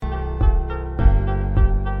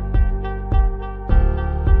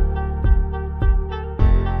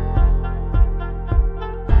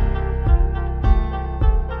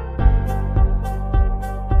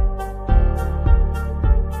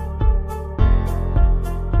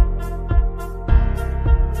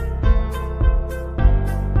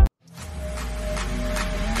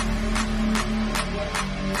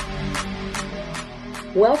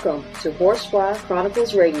Welcome to Horsefly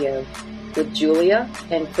Chronicles Radio with Julia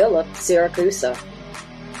and Philip Siracusa.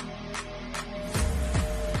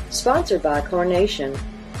 Sponsored by Carnation.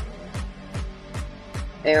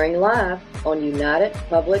 Airing live on United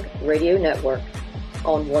Public Radio Network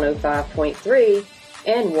on 105.3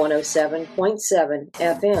 and 107.7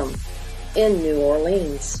 FM in New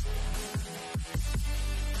Orleans.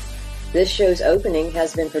 This show's opening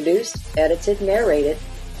has been produced, edited, narrated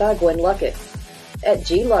by Gwen Luckett at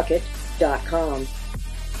gluckett.com.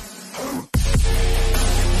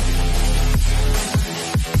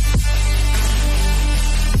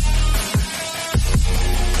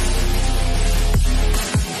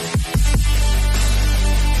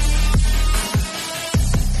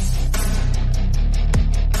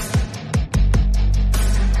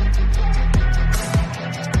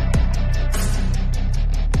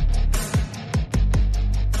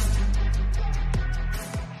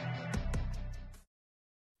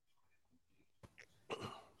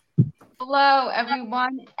 Hello,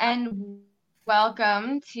 everyone, and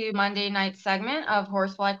welcome to Monday night segment of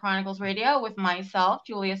Horsefly Chronicles Radio with myself,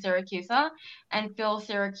 Julia Siracusa, and Phil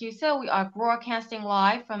Siracusa. We are broadcasting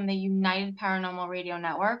live from the United Paranormal Radio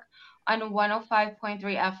Network on 105.3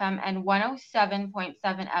 FM and 107.7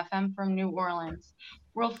 FM from New Orleans.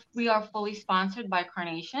 We are fully sponsored by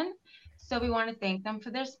Carnation, so we want to thank them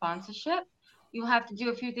for their sponsorship. You'll have to do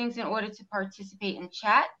a few things in order to participate in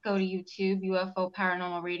chat. Go to YouTube, UFO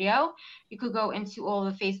Paranormal Radio. You could go into all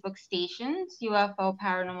the Facebook stations, UFO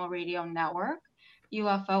Paranormal Radio Network,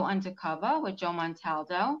 UFO Undercover with Joe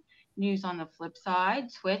Montaldo, News on the Flip Side,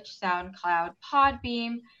 Twitch, SoundCloud,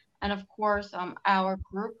 Podbeam, and of course, our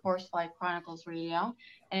group, Horsefly Chronicles Radio.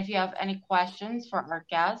 And if you have any questions for our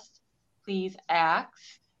guests, please ask.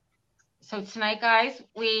 So tonight, guys,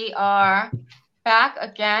 we are back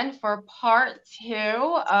again for part 2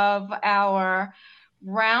 of our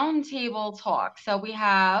roundtable talk. So we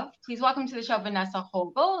have, please welcome to the show, Vanessa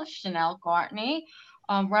Hogle, Chinelle Gwartney,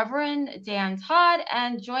 Reverend Dan Todd,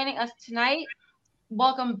 and joining us tonight,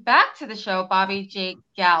 welcome back to the show, Bobby J.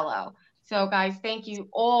 Gallo. So guys, thank you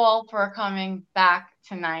all for coming back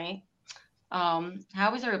tonight. How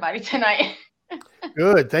was everybody tonight?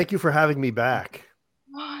 Good. Thank you for having me back.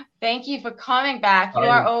 Thank you for coming back. You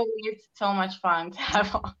are always so much fun to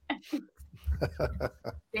have on.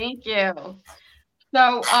 Thank you.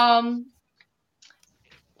 So, I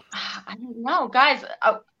don't know, guys.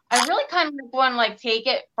 I really kind of want to take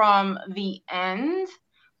it from the end.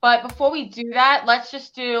 But before we do that, let's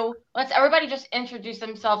everybody just introduce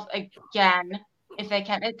themselves again, if they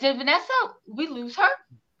can. Did Vanessa, we lose her?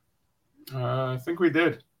 I think we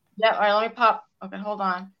did. Yeah. All right. Let me pop. Okay, hold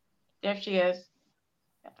on. There she is.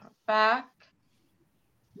 Back.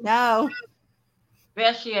 No.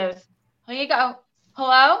 There she is. Here you go.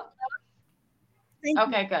 Hello?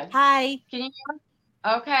 Okay, good. Hi. Can you hear me?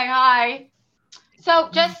 Okay, hi. So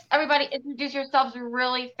just everybody introduce yourselves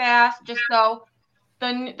really fast, just so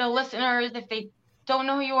the listeners, if they don't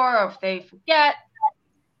know who you are or if they forget,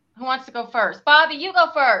 who wants to go first? Bobby, you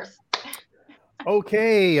go first.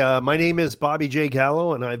 Okay, my name is Bobby J.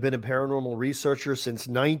 Gallo, and I've been a paranormal researcher since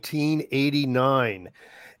 1989.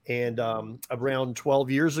 And around 12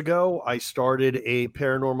 years ago, I started a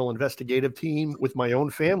paranormal investigative team with my own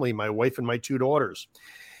family, my wife and my 2 daughters.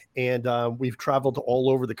 And we've traveled all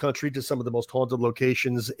over the country to some of the most haunted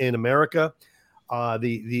locations in America.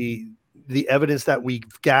 The evidence that we've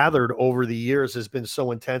gathered over the years has been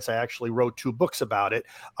so intense. I actually wrote 2 books about it.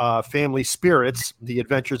 Family Spirits, The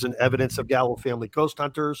Adventures and Evidence of Gallo Family Ghost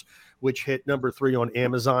Hunters, which hit number 3 on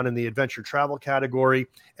Amazon in the adventure travel category.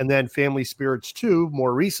 And then Family Spirits 2,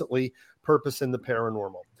 more recently, Purpose in the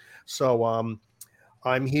Paranormal. So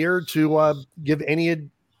I'm here to give any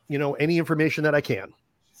information that I can.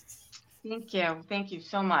 Thank you. Thank you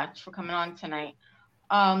so much for coming on tonight.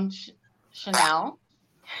 Chinelle.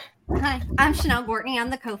 Hi, I'm Chinelle Gwartney. I'm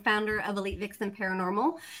the co-founder of Elite Vixen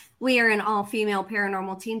Paranormal. We are an all-female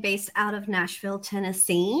paranormal team based out of Nashville,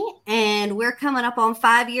 Tennessee, and we're coming up on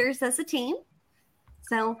 5 years as a team.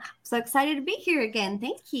 So excited to be here again.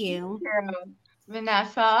 Thank you.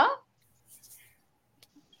 Vanessa?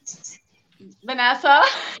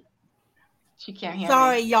 She can't hear me.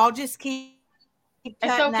 Sorry, y'all just keep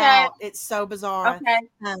cutting out. It's so bizarre. Okay.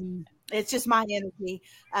 It's just my energy.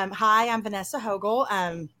 Hi, I'm Vanessa Hogle.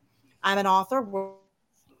 I'm an author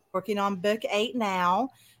working on book 8 now.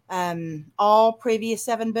 All previous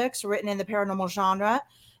 7 books are written in the paranormal genre.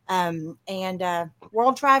 And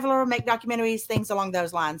world traveler, make documentaries, things along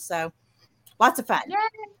those lines. So lots of fun. Yay.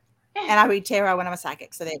 And I read tarot when I'm a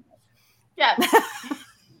psychic. So there you go. Yes.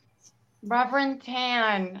 Reverend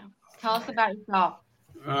Tan, tell us about yourself.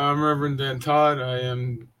 I'm Reverend Dan Todd. I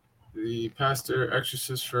am the pastor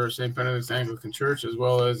exorcist for St. Benedict's Anglican Church, as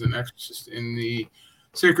well as an exorcist in the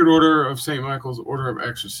Sacred Order of St. Michael's Order of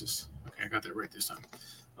Exorcists. Okay, I got that right this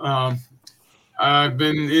time. I've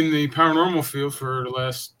been in the paranormal field for the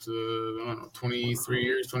last, 23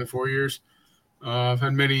 years, 24 years. I've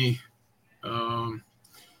had many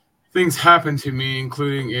things happen to me,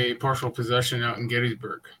 including a partial possession out in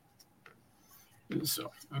Gettysburg.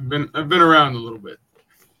 So I've been around a little bit.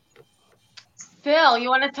 Phil, you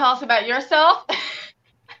want to tell us about yourself?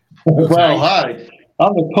 Well, hi.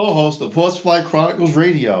 I'm the co-host of Horsefly Chronicles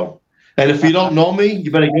Radio. And if you don't know me, you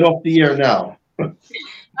better get off the air now. Let's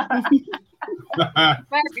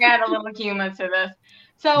add a little humor to this.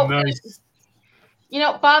 So, Nice. you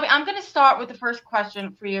know, Bobby, I'm going to start with the first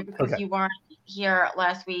question for you because Okay. you weren't here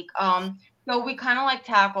last week. So we kind of like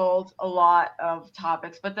tackled a lot of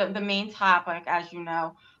topics, but the main topic, as you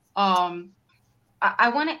know, I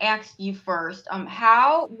want to ask you first,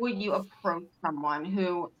 how would you approach someone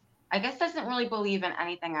who I guess doesn't really believe in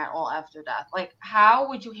anything at all after death? Like, how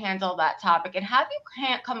would you handle that topic? And have you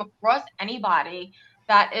can't come across anybody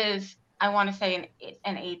that is, I want to say,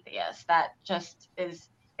 an atheist that just is,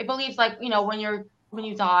 it believes like, you know, when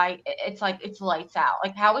you die, it's like it's lights out.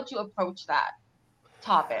 Like, how would you approach that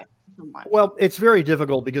topic? Well, it's very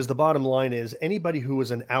difficult because the bottom line is anybody who is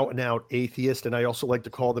an out and out atheist, and I also like to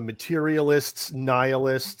call them materialists,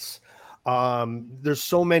 nihilists. There's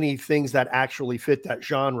so many things that actually fit that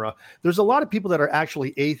genre. There's a lot of people that are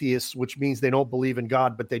actually atheists, which means they don't believe in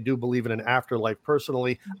God, but they do believe in an afterlife.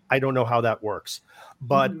 Personally, I don't know how that works,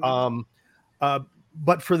 but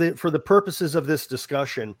for the purposes of this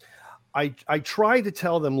discussion, I try to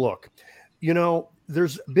tell them, look, you know,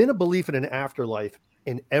 there's been a belief in an afterlife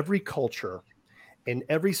in every culture, in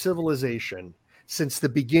every civilization since the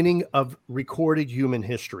beginning of recorded human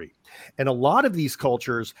history. And a lot of these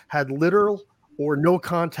cultures had little or no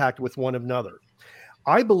contact with one another.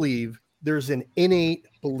 I believe there's an innate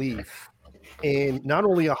belief in not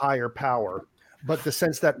only a higher power, but the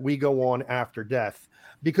sense that we go on after death.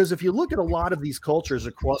 Because if you look at a lot of these cultures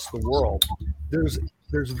across the world, there's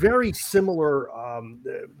very similar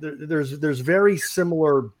there's very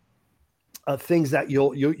similar things that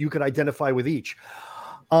you could identify with each.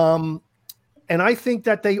 And I think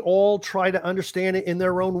that they all try to understand it in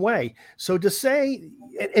their own way. So to say,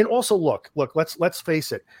 and also look, let's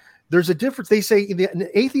face it. There's a difference. They say an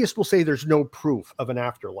atheist will say there's no proof of an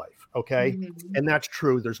afterlife. Okay. Mm-hmm. And that's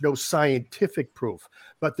true. There's no scientific proof,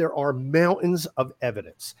 but there are mountains of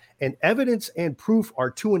evidence, and evidence and proof are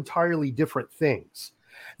two entirely different things.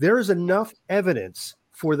 There is enough evidence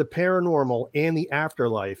for the paranormal and the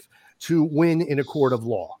afterlife to win in a court of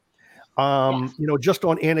law. You know, just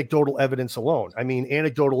on anecdotal evidence alone. I mean,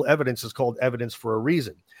 anecdotal evidence is called evidence for a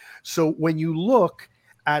reason. So when you look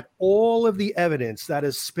at all of the evidence that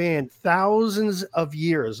has spanned thousands of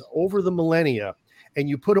years over the millennia, and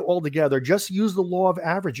you put it all together, just use the law of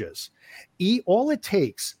averages. All it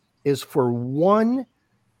takes is for one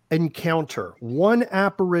encounter, one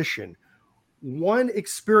apparition, one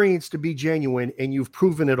experience to be genuine, and you've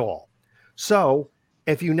proven it all. So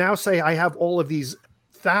if you now say, I have all of these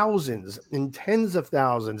thousands and tens of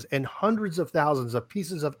thousands and hundreds of thousands of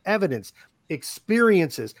pieces of evidence,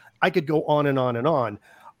 experiences, I could go on and on and on.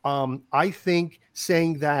 I think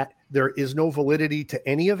saying that there is no validity to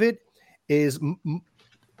any of it is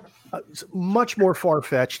much more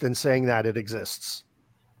far-fetched than saying that it exists.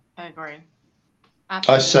 I agree.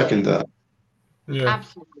 Absolutely. I second that. Yeah.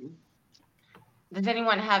 Absolutely. Does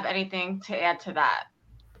anyone have anything to add to that?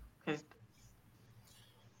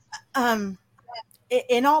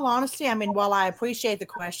 In all honesty, I mean, while I appreciate the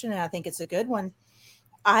question and I think it's a good one,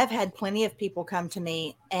 I've had plenty of people come to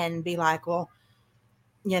me and be like, well,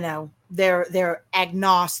 you know, they're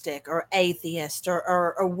agnostic or atheist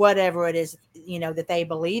or whatever it is, you know, that they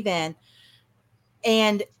believe in.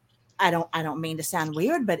 And I don't mean to sound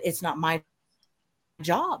weird, but it's not my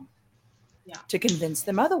job to convince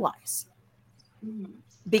them otherwise.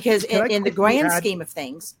 Because in the grand scheme of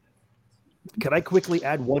things. Can I quickly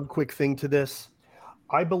add one quick thing to this?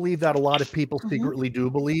 I believe that a lot of people secretly do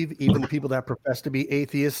believe, even the people that profess to be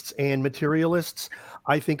atheists and materialists.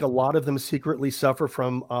 I think a lot of them secretly suffer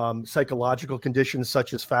from psychological conditions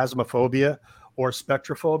such as phasmophobia or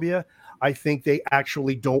spectrophobia. I think they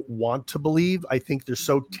actually don't want to believe. I think they're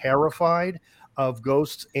so terrified of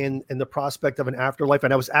ghosts and the prospect of an afterlife.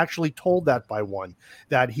 And I was actually told that by one,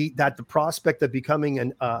 that the prospect of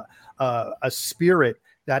becoming a spirit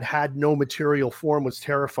that had no material form was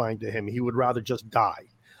terrifying to him. He would rather just die.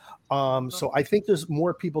 So I think there's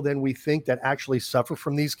more people than we think that actually suffer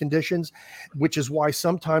from these conditions, which is why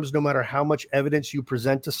sometimes no matter how much evidence you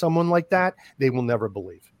present to someone like that, they will never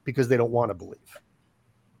believe because they don't want to believe.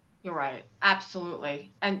 You're right.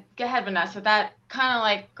 Absolutely. And go ahead, Vanessa. That kind of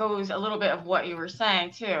like goes a little bit of what you were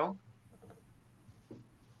saying too.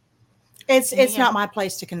 It's not my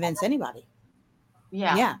place to convince anybody.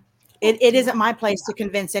 Yeah. It isn't my place to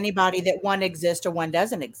convince anybody that one exists or one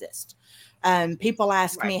doesn't exist. People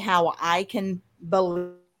ask me how I can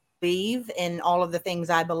believe in all of the things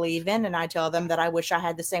I believe in, and I tell them that I wish I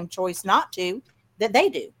had the same choice not to that they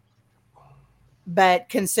do. But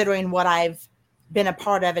considering what I've been a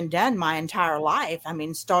part of and done my entire life, I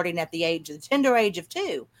mean, starting at the tender age of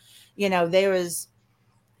 2,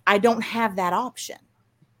 I don't have that option.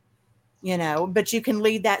 But you can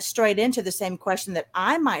lead that straight into the same question that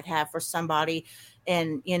I might have for somebody.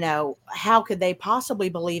 And, how could they possibly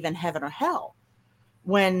believe in heaven or hell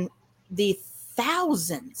when the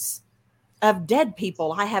thousands of dead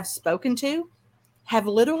people I have spoken to have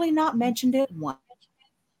literally not mentioned it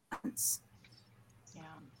once? Yeah.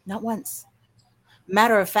 Not once.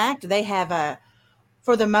 Matter of fact, they have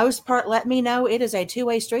for the most part, let me know it is a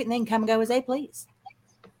 2-way street and they can come and go as they please.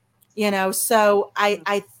 So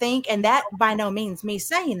I think, and that by no means me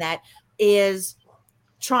saying that is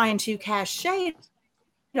trying to cast shade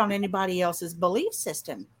on anybody else's belief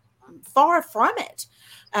system. Far from it.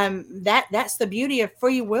 That's the beauty of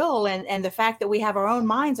free will and the fact that we have our own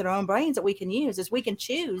minds and our own brains that we can use is we can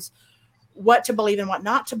choose what to believe and what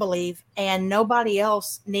not to believe, and nobody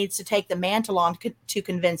else needs to take the mantle on to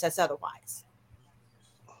convince us otherwise.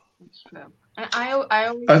 That's true. And I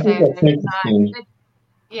always say that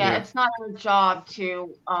it's not our job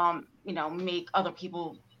to make other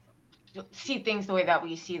people see things the way that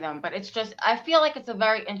we see them, but it's just I feel like it's a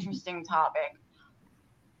very interesting topic.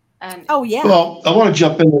 And well, I want to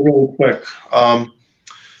jump in there really quick.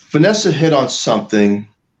 Vanessa hit on something.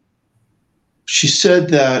 She said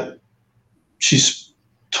that she's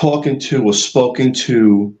talking to or spoken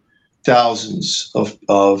to thousands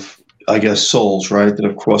of I guess souls, right, that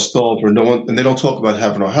have crossed over, and they don't talk about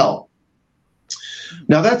heaven or hell.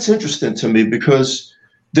 Now that's interesting to me because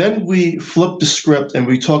then we flip the script and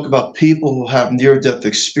we talk about people who have near-death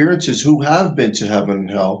experiences who have been to heaven and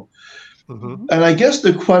hell. Mm-hmm. And I guess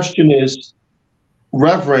the question is,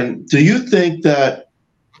 Reverend, do you think that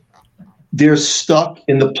they're stuck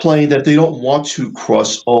in the plane that they don't want to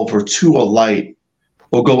cross over to a light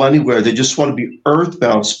or go anywhere? They just want to be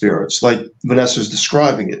earthbound spirits, like Vanessa's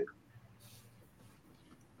describing it.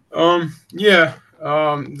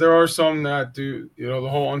 There are some that do, the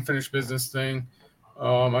whole unfinished business thing.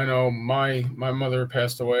 I know my mother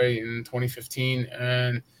passed away in 2015,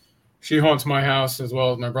 and she haunts my house as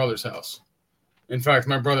well as my brother's house. In fact,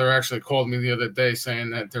 my brother actually called me the other day saying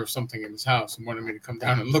that there was something in his house and wanted me to come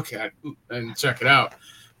down and look at it and check it out.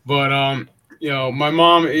 But, my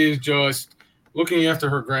mom is just looking after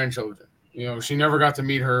her grandchildren. She never got to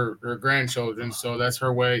meet her grandchildren, so that's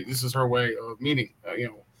her way. This is her way of meeting,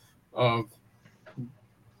 of,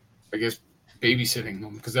 I guess, babysitting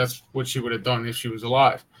them, because that's what she would have done if she was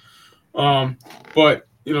alive. But,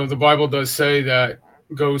 the Bible does say that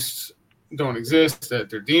ghosts don't exist, that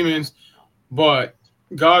they're demons, but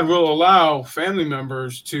God will allow family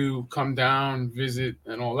members to come down, visit,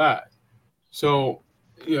 and all that. So,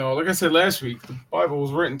 like I said last week, the Bible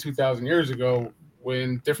was written 2,000 years ago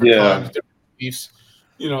when different times, different beliefs,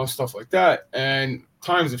 stuff like that. And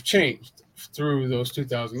times have changed through those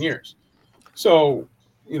 2,000 years. So,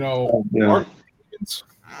 are demons?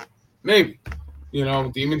 Maybe.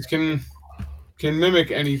 Demons can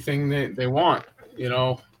mimic anything that they want,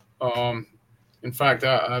 In fact,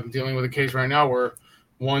 I'm dealing with a case right now where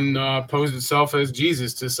one posed itself as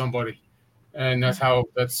Jesus to somebody, and that's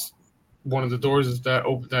one of the doors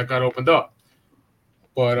that got opened up.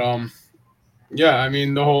 But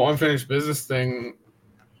the whole unfinished business thing,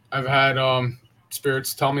 I've had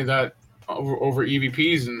spirits tell me that over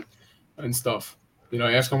EVPs and stuff.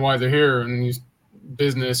 Ask them why they're here and use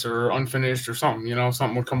business or unfinished or something.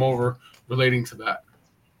 Something would come over relating to that.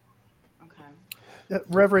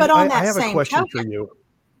 Reverend, I have a question for you.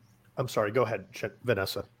 I'm sorry. Go ahead,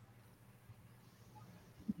 Vanessa.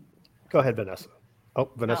 Go ahead, Vanessa. Oh,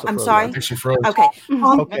 Vanessa. I'm sorry. I think she froze. Okay.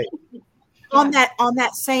 Okay. On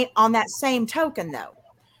that same token, though,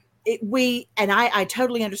 I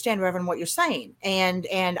totally understand, Reverend, what you're saying, and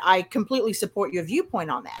I completely support your viewpoint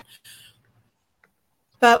on that.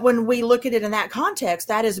 But when we look at it in that context,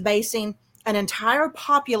 that is basing an entire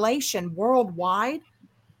population worldwide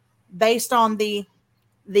based on the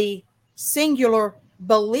singular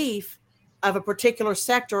belief of a particular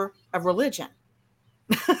sector of religion.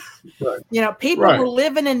 Right. You know, people Right. were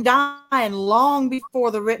living and dying long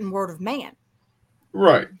before the written word of man.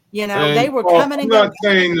 Right. You know, And, they were well, coming I'm and not going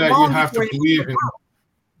saying that you long have to before believe in.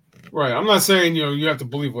 Right. I'm not saying, you know, you have to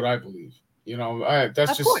believe what I believe. You know,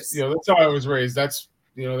 that's Of just, course. you know, that's how I was raised. That's,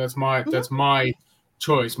 you know, that's my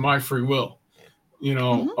choice, my free will. You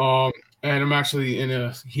know, and I'm actually in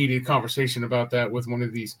a heated conversation about that with one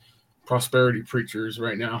of these prosperity preachers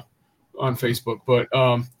right now on Facebook. But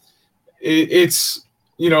it's,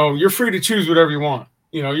 you know, you're free to choose whatever you want.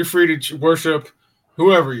 You know, you're free to worship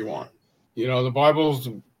whoever you want. You know, the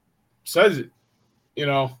Bible says it. You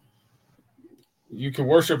know, you can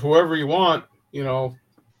worship whoever you want. You know,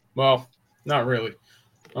 well, not really.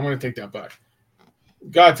 I'm going to take that back.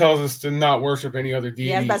 God tells us to not worship any other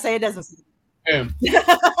deity. Yeah, I was about to say it doesn't. Him. You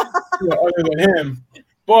know, other than him.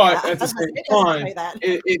 But at the same time,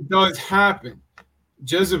 it does happen.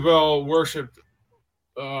 Jezebel worshipped,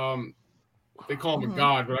 they call him a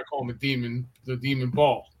god, but I call him a demon, the demon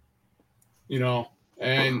ball. You know,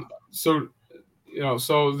 and so, you know,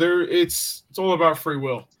 so there, it's all about free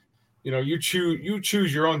will. You know, you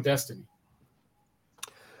choose your own destiny.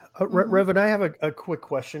 Reverend, I have a quick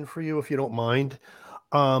question for you, if you don't mind.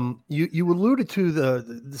 You alluded to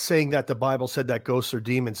the saying that the Bible said that ghosts are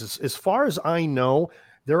demons. As far as I know,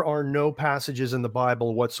 there are no passages in the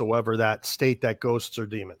Bible whatsoever that state that ghosts are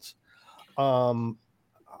demons. That's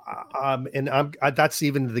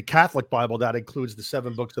even the Catholic Bible that includes the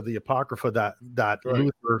 7 books of the Apocrypha that Right.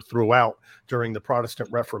 Luther threw out during the Protestant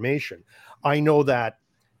Reformation. I know that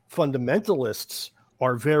fundamentalists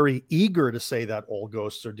are very eager to say that all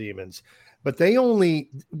ghosts are demons, but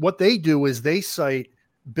what they do is they cite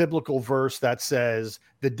biblical verse that says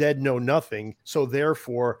the dead know nothing. So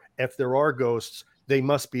therefore, if there are ghosts, they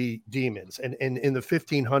must be demons. And in the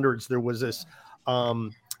 1500s, there was this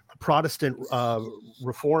Protestant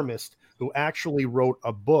reformist who actually wrote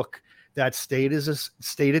a book that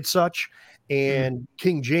stated such. And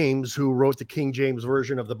King James, who wrote the King James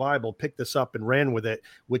version of the Bible, picked this up and ran with it,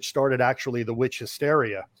 which started actually the witch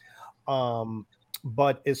hysteria.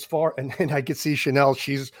 But as far, and I could see Chinelle,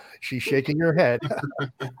 she's shaking her head.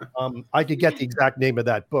 I could get the exact name of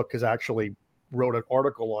that book because I actually wrote an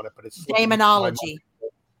article on it, but it's Demonology.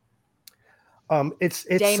 It's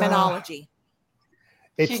Demonology.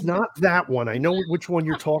 It's not that one. I know which one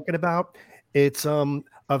you're talking about. It's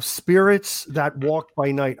of spirits that walk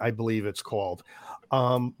by night, I believe it's called,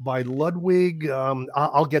 by Ludwig.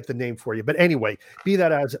 I'll get the name for you. But anyway, be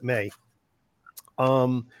that as it may,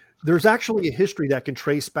 there's actually a history that can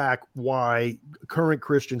trace back why current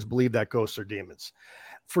Christians believe that ghosts are demons.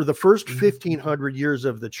 For the first 1,500 years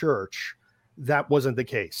of the church, that wasn't the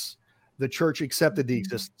case. The church accepted the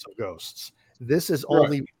existence of ghosts. This is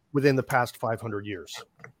only within the past 500 years.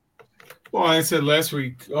 Well, I said last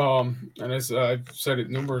week, and as I've said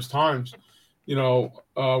it numerous times, you know,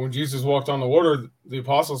 when Jesus walked on the water, the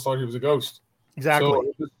apostles thought he was a ghost.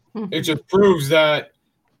 Exactly. So it just proves that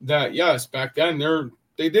yes, back then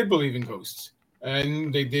they did believe in ghosts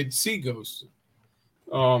and they did see ghosts.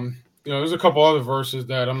 You know, there's a couple other verses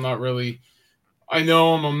that I'm not really. I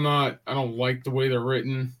know them. I don't like the way they're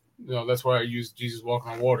written. You know, that's why I use Jesus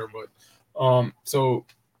walking on water. But so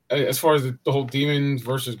as far as the whole demons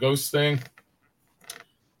versus ghosts thing,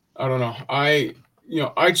 I don't know. I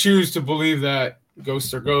choose to believe that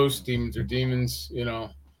ghosts are ghosts, demons are demons. You know,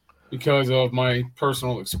 because of my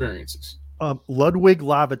personal experiences. Ludwig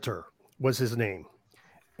Lavater was his name,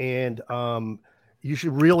 and you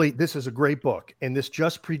should really. This is a great book, and this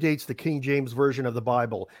just predates the King James version of the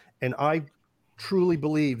Bible, and I truly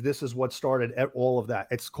believe this is what started at all of that.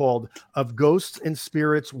 It's called Of Ghosts and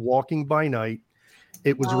Spirits Walking by Night.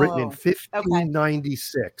 It was written in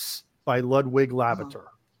 1596 by Ludwig Lavater.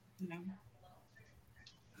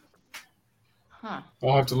 Huh.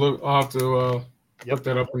 I'll have to look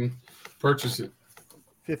that up and purchase it.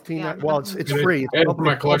 15. Well, it's free. It's public,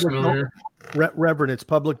 my collection over here. Reverend, it's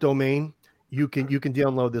public domain. You can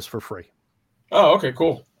download this for free. Oh, okay,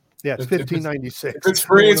 cool. Yeah, it's 1596. If it's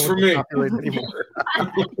free, it's for me. That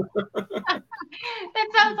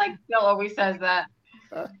sounds like Bill always says that.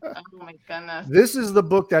 Oh my goodness. This is the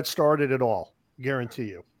book that started it all. Guarantee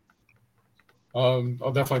you.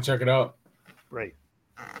 I'll definitely check it out. Great.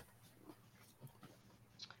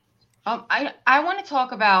 I want to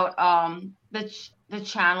talk about the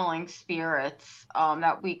channeling spirits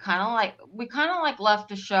that we kind of like left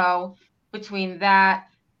the show between that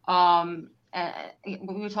and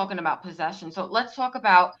we were talking about possession. So let's talk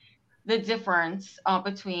about the difference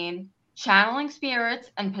between channeling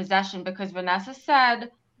spirits and possession, because Vanessa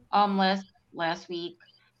said last week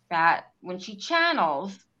that when she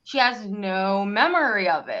channels, she has no memory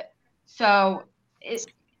of it. So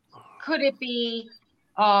could it be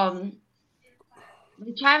the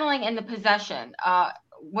channeling and the possession?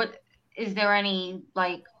 What is there any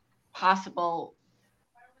like possible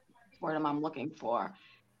word I'm looking for?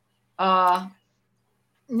 Now,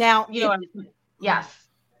 you know what I mean? Yes.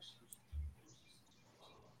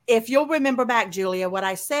 If you'll remember back, Julia, what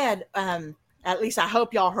I said, at least I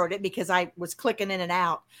hope y'all heard it because I was clicking in and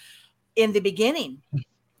out. In the beginning,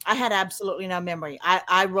 I had absolutely no memory.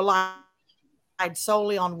 I relied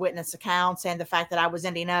solely on witness accounts and the fact that I was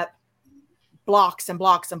ending up blocks and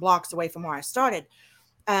blocks and blocks away from where I started.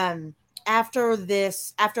 After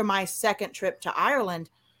my second trip to Ireland,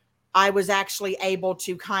 I was actually able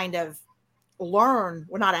to kind of learn,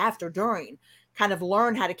 well, not after, during, kind of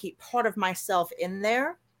learn how to keep part of myself in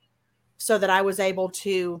there so that I was able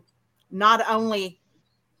to not only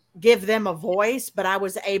give them a voice, but I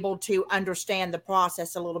was able to understand the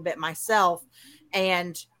process a little bit myself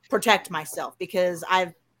and protect myself because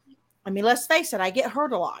let's face it, I get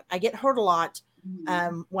hurt a lot.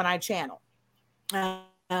 When I channel.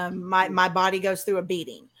 My body goes through a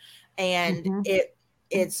beating, and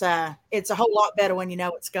it's a whole lot better when you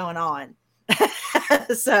know what's going on.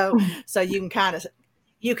 so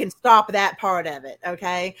you can stop that part of it.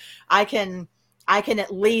 Okay. I can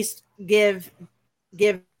at least give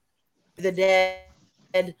the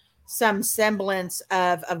dead some semblance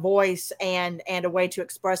of a voice and a way to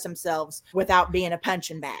express themselves without being a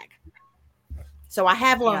punching bag. So I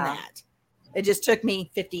have learned that. It just took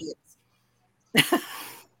me 50 years.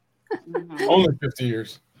 Only 50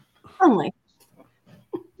 years. Only.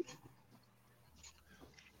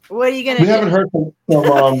 What are you going to do? We haven't heard from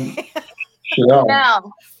Chinelle.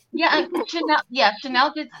 No. Yeah, Chinelle. Yeah,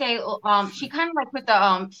 Chinelle did say she kind of like put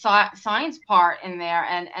the science part in there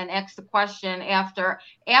and asked the question after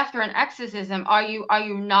an exorcism, are you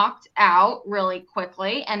knocked out really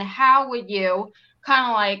quickly, and how would you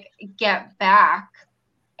kind of like get back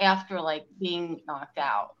after like being knocked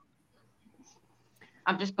out?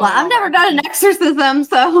 I'm just going I've never done an exorcism,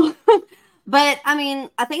 so. But I mean,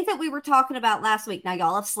 I think that we were talking about last week. Now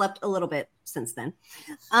y'all have slept a little bit since then.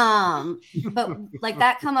 But like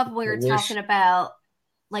that come up when we were talking about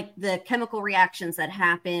like the chemical reactions that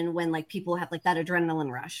happen when like people have like that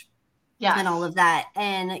adrenaline rush. Yeah. And all of that.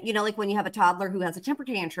 And you know, like when you have a toddler who has a temper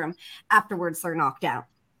tantrum, afterwards they're knocked out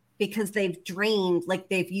because they've drained, like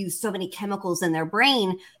they've used so many chemicals in their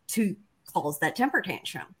brain to cause that temper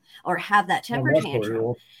tantrum or have that temper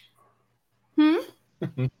tantrum.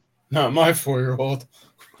 Not my 4-year-old.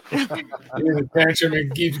 The tantrum,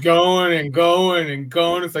 it keeps going and going and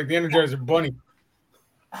going. It's like the Energizer Bunny.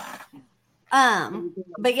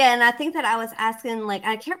 But yeah, and I think that I was asking, like,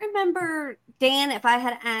 I can't remember, Dan, if I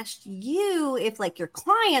had asked you if like your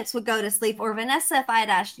clients would go to sleep, or Vanessa, if I had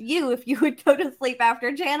asked you if you would go to sleep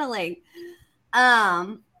after channeling.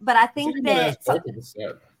 But I think that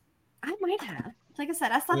I might have. Like I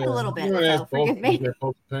said, I slept a little bit, so forgive me.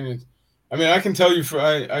 Both opinions. I mean, I can tell you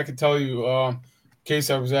in case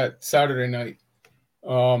I was at Saturday night.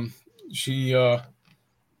 We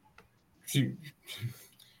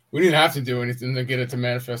didn't have to do anything to get it to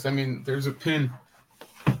manifest. I mean, there's a pin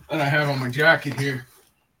that I have on my jacket here.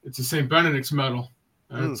 It's a St. Benedict's medal.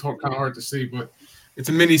 It's kind of hard to see, but it's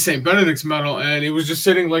a mini St. Benedict's medal, and it was just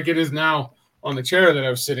sitting like it is now on the chair that I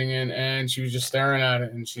was sitting in, and she was just staring at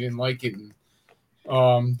it, and she didn't like it.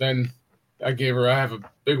 And then I have a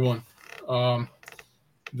big one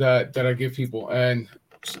that I give people, and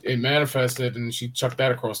it manifested, and she chucked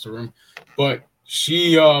that across the room. But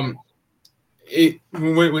she when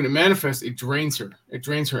it manifests, it drains her. It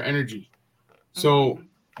drains her energy. So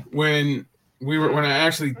when I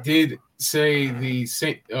actually did say the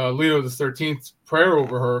Saint Leo the 13th prayer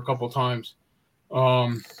over her a couple of times,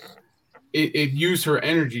 it used her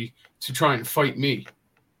energy to try and fight me.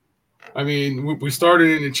 I mean, we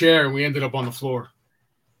started in a chair and we ended up on the floor.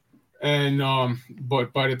 And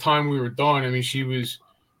but by the time we were done, I mean, she was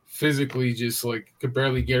physically just like could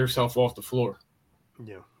barely get herself off the floor.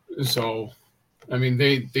 Yeah. So, I mean,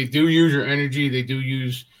 they do use your energy. They do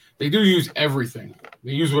use everything.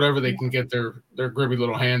 They use whatever they can get their grubby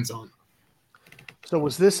little hands on. So,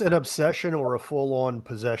 was this an obsession or a full-on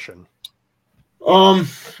possession? I'm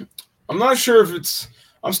not sure if it's.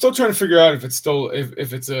 I'm still trying to figure out if it's still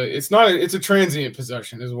it's a transient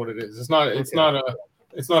possession is what it is. It's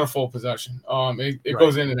not a full possession. It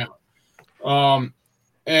goes in and out.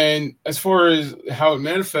 And as far as how it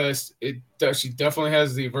manifests, she definitely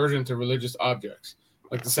has the aversion to religious objects,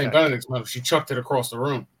 like the St. Benedict's medal. She chucked it across the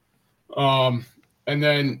room. And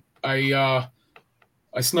then I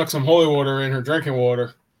snuck some holy water in her drinking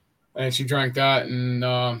water, and she drank that,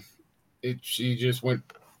 and she just went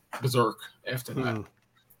berserk after that.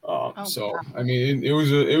 So wow. I mean, it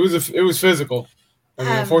was physical. I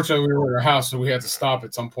mean, unfortunately, we were in our house, so we had to stop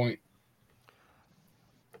at some point.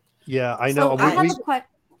 Yeah, I know. So I have We a question.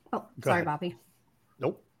 Oh, Go sorry, ahead. Bobby.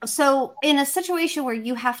 Nope. So in a situation where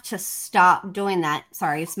you have to stop doing that,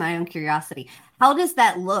 sorry, it's my own curiosity. How does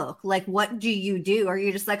that look? Like, what do you do? Are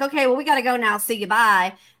you just like, okay, well, we got to go now, see you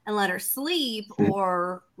bye, and let her sleep?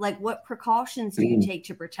 Or like, what precautions do you take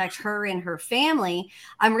to protect her and her family?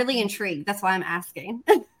 I'm really intrigued. That's why I'm asking.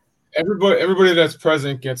 Everybody that's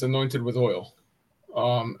present gets anointed with oil,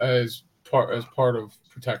 as part of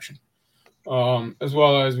protection, as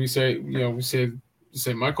well as we say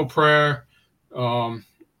Michael prayer,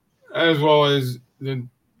 as well as the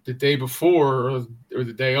day before or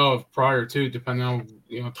the day of prior to, depending on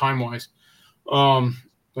time wise.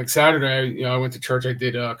 Like Saturday, I went to church. I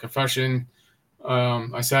did a confession.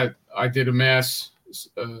 I did a mass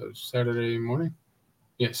Saturday morning.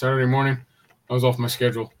 Yeah, Saturday morning. I was off my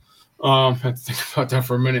schedule. Had to think about that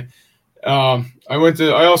for a minute. I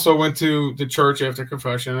also went to the church after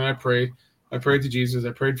confession, and I prayed. I prayed to Jesus.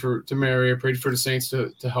 I prayed to Mary. I prayed for the saints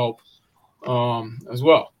to help, as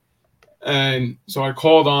well. And so I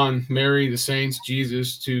called on Mary, the saints,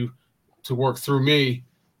 Jesus to work through me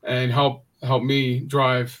and help me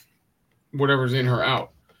drive whatever's in her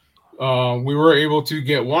out. We were able to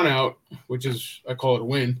get one out, which is, I call it a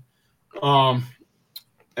win.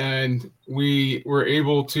 And we were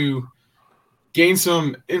able to gain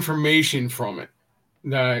some information from it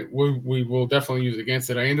that we will definitely use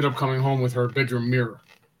against it. I ended up coming home with her bedroom mirror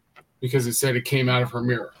because it said it came out of her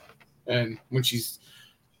mirror. And when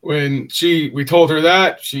we told her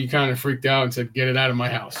that, she kind of freaked out and said, "Get it out of my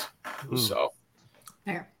house." So,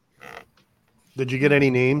 There. Did you get any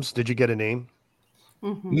names? Did you get a name?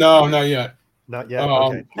 Mm-hmm. No, not yet. Not yet.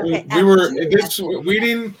 Okay.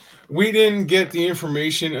 We didn't get the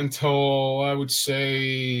information until I would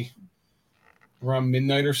say around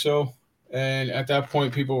midnight or so, and at that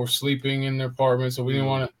point, people were sleeping in their apartments, so we didn't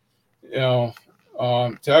want to,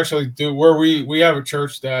 to actually do where we have a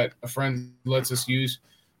church that a friend lets us use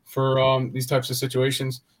for these types of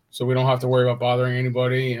situations, so we don't have to worry about bothering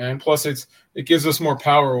anybody, and plus it gives us more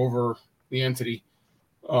power over the entity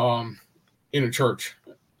in a church.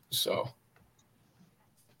 So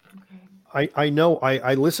I know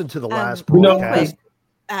I listened to the last Real podcast. quick,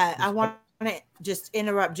 I want to just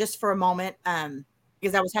interrupt just for a moment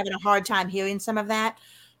because I was having a hard time hearing some of that.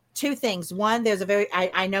 Two things. One, there's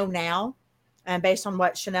I know now, and based on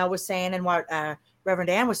what Chinelle was saying and what Reverend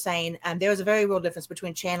Dan was saying, there's a very real difference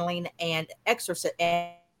between channeling and exorcism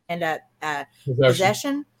and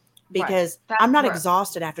possession. Because Right. I'm not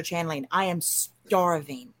exhausted after channeling. I am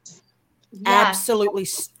starving. Yes. Absolutely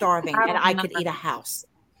starving, and I could eat a house.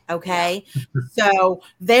 Okay, so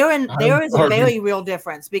there is a very real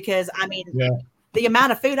difference because I mean, the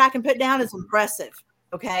amount of food I can put down is impressive.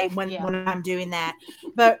 Okay, when I'm doing that,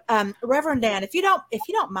 but Reverend Dan, if you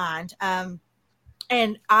don't mind, and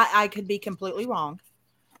I could be completely wrong,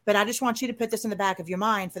 but I just want you to put this in the back of your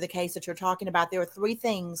mind for the case that you're talking about. There are three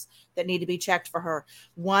things that need to be checked for her.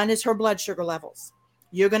 One is her blood sugar levels.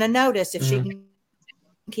 You're going to notice if she can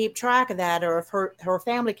keep track of that, or if her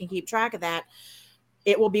family can keep track of that,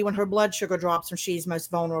 it will be when her blood sugar drops when she's most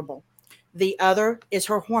vulnerable. The other is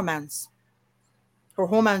her hormones. Her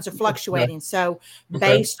hormones are fluctuating. So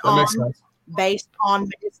based on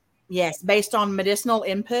medicinal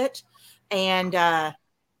input and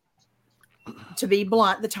to be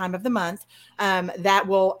blunt, the time of the month, that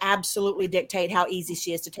will absolutely dictate how easy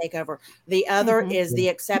she is to take over. The other is the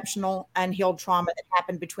exceptional unhealed trauma that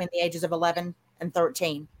happened between the ages of 11 and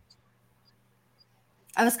 13.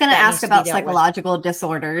 I was going to ask about psychological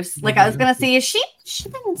disorders. Like I was going to see, is she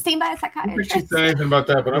been seen by a psychiatrist? She said anything about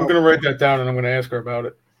that, but I'm going to write that down and I'm going to ask her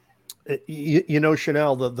about it. You know,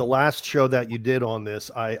 Chinelle, the last show that you did on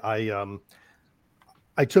this, I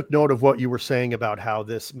took note of what you were saying about how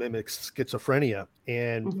this mimics schizophrenia,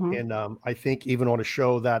 and I think even on a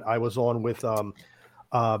show that I was on with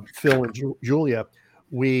Phil and Julia,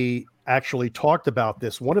 we actually talked about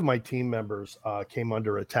this. One of my team members came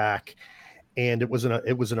under attack, and it was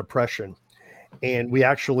an oppression, and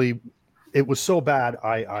it was so bad.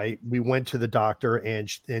 We went to the doctor,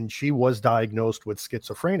 and she was diagnosed with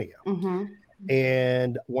schizophrenia.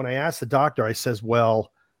 And when I asked the doctor, I says,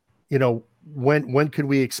 well, you know, when could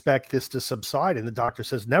we expect this to subside? And the doctor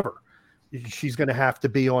says, never. She's going to have to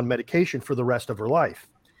be on medication for the rest of her life.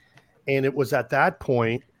 And it was at that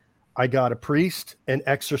point, I got a priest, an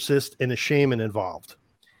exorcist, and a shaman involved.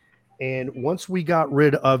 And once we got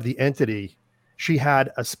rid of the entity, she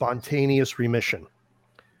had a spontaneous remission.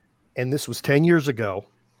 And this was 10 years ago,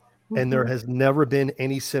 and there has never been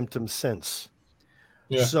any symptoms since.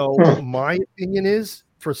 Yeah. So my opinion is,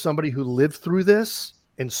 for somebody who lived through this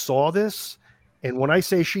and saw this, and when I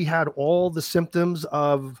say she had all the symptoms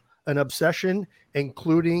of an obsession,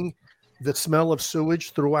 including the smell of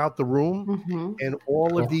sewage throughout the room and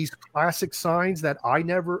all of these classic signs that I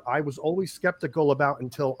was always skeptical about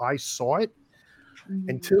until I saw it.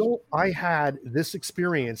 Until I had this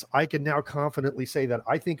experience, I can now confidently say that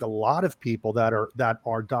I think a lot of people that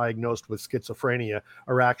are diagnosed with schizophrenia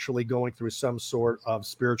are actually going through some sort of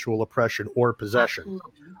spiritual oppression or possession.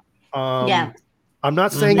 Yeah. I'm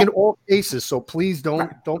not saying in all cases, so please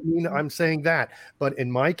don't mean I'm saying that. But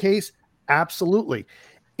in my case, absolutely.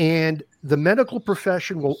 And the medical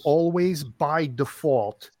profession will always, by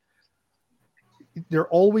default, they're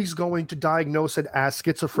always going to diagnose it as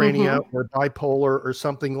schizophrenia or bipolar or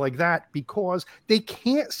something like that, because they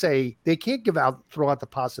can't throw out the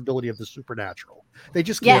possibility of the supernatural. They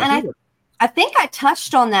just can't do it. I think I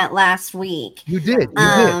touched on that last week. You did.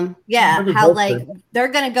 Yeah, how like they're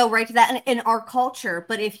going to go right to that in our culture.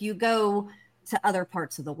 But if you go to other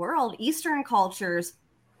parts of the world, Eastern cultures,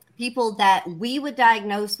 people that we would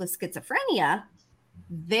diagnose with schizophrenia,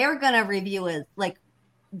 they're going to review it like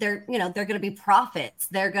they're going to be prophets.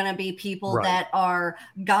 They're going to be people that are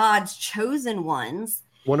God's chosen ones.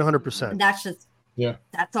 100%. That's just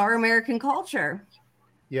that's our American culture.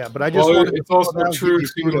 Yeah, but I just wanted it's also true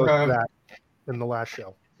to have that in the last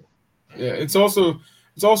show. Yeah, it's also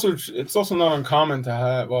not uncommon to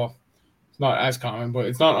have. Well, it's not as common, but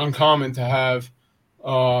it's not uncommon to have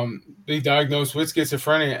be diagnosed with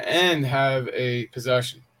schizophrenia and have a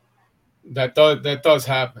possession. That does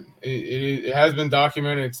happen. It has been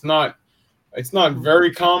documented. It's not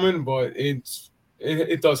very common, but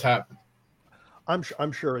it does happen.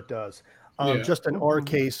 I'm sure it does. Just in our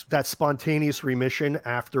case, that spontaneous remission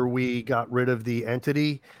after we got rid of the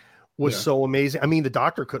entity was so amazing. I mean, the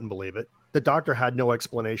doctor couldn't believe it. The doctor had no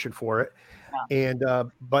explanation for it. And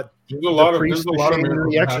but there's a lot of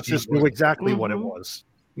the exorcist knew exactly what it was.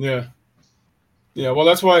 Yeah. Well,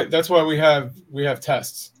 that's why we have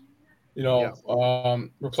tests.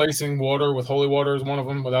 Replacing water with holy water is one of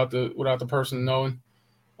them without the person knowing.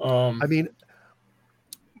 I mean,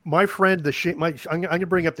 my friend, I'm going to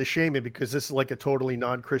bring up the shaman because this is like a totally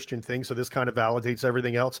non-Christian thing. So this kind of validates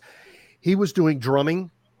everything else. He was doing drumming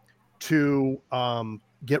to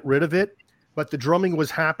get rid of it, but the drumming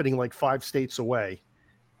was happening like 5 states away,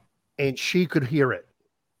 and she could hear it.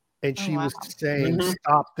 And she was saying,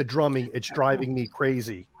 "Stop the drumming. It's driving me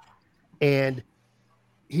crazy." And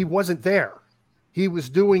he wasn't there. He was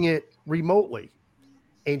doing it remotely,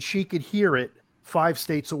 and she could hear it 5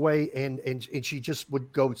 states away. And she just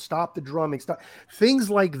would go, "Stop the drumming, stop." Things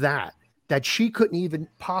like that she couldn't even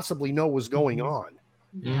possibly know was going on.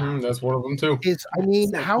 That's one of them too.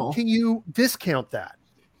 How can you discount that?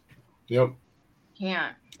 Yep.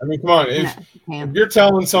 Can't. I mean, come on. If you're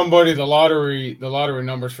telling somebody the lottery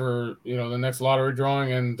numbers for the next lottery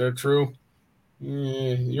drawing and they're true,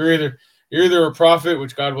 you're either a prophet,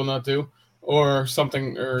 which God will not do, or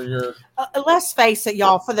something, or you're. Let's face it,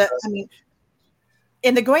 y'all.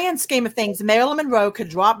 In the grand scheme of things, Marilyn Monroe could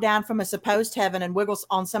drop down from a supposed heaven and wiggle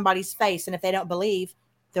on somebody's face, and if they don't believe,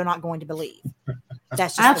 they're not going to believe.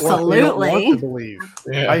 That's just absolutely.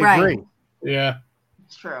 Yeah. I agree. Yeah,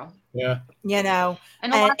 it's true. Yeah,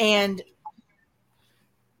 and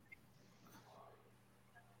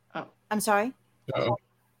I'm sorry.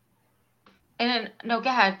 And then, no, go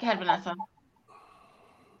ahead, Vanessa.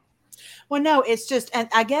 Well, no, it's just, and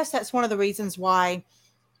I guess that's one of the reasons why,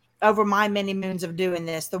 over my many moons of doing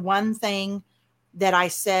this, the one thing that I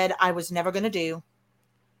said I was never going to do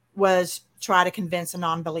was try to convince a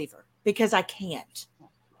non-believer, because I can't.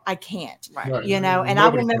 Right. And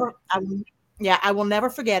I will never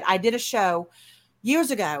forget. I did a show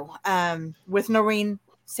years ago with Noreen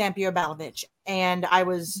Sampier-Balovich, and I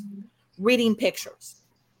was reading pictures.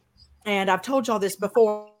 And I've told y'all this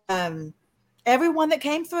before. Everyone that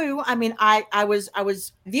came through, I mean, I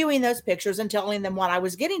was viewing those pictures and telling them what I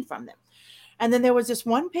was getting from them. And then there was this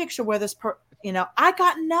one picture where I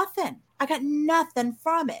got nothing. I got nothing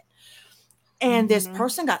from it. And this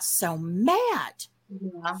person got so mad.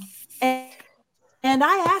 Yeah. And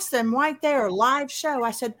I asked them right there, live show,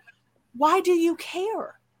 I said, "Why do you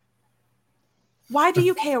care? Why do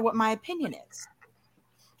you care what my opinion is?"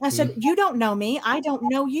 I said, "You don't know me. I don't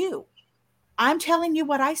know you. I'm telling you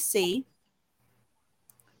what I see.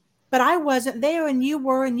 But I wasn't there and you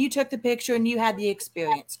were, and you took the picture and you had the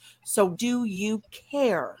experience. So do you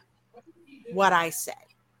care what I say?"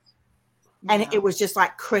 And it was just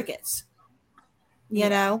like crickets,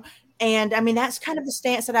 And I mean, that's kind of the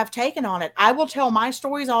stance that I've taken on it. I will tell my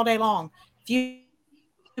stories all day long. If you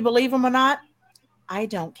believe them or not, I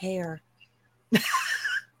don't care.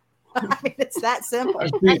 I mean, it's that simple.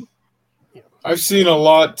 I've seen a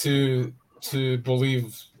lot to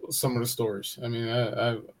believe some of the stories. I mean,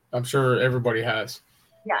 I'm sure everybody has.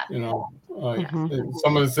 Yeah. You know,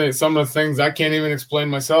 some of the things I can't even explain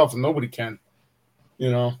myself, and nobody can.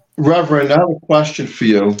 You know, Reverend, I have a question for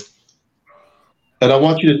you, and I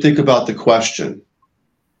want you to think about the question: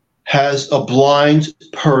 has a blind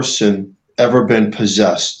person ever been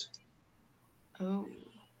possessed? Oh,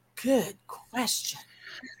 Good question.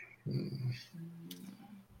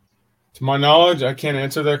 to my knowledge, I can't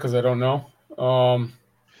answer that because I don't know.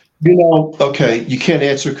 Okay, you can't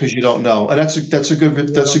answer because you don't know, and that's a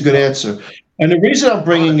good answer. And the reason I'm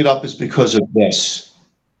bringing it up is because of this: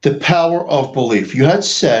 the power of belief. You had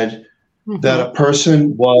said that a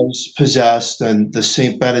person was possessed, and the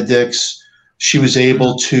Saint Benedict's, she was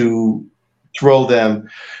able to throw them.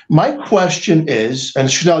 My question is, and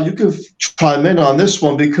Chinelle, you can chime in on this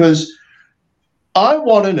one, because I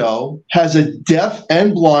want to know, has a deaf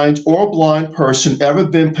and blind or blind person ever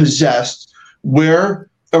been possessed where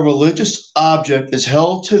a religious object is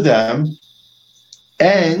held to them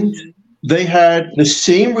and they had the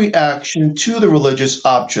same reaction to the religious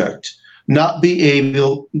object, not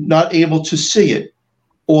able to see it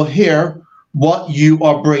or hear what you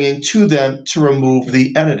are bringing to them to remove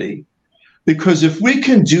the entity? Because if we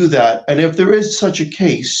can do that, and if there is such a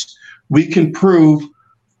case, we can prove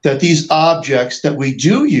that these objects that we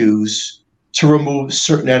do use to remove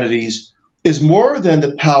certain entities is more than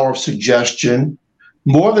the power of suggestion,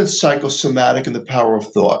 more than psychosomatic and the power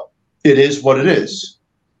of thought. It is what it is.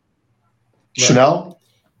 Right. Chinelle?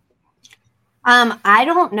 I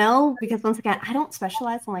don't know, because once again, I don't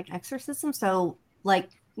specialize in like exorcism. So like,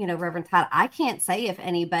 you know, Reverend Todd, I can't say if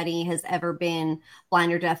anybody has ever been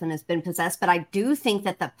blind or deaf and has been possessed, but I do think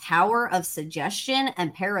that the power of suggestion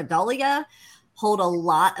and pareidolia hold a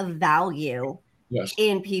lot of value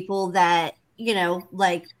in people that, you know,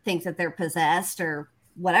 like think that they're possessed or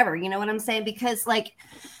whatever, you know what I'm saying? Because like,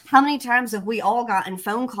 how many times have we all gotten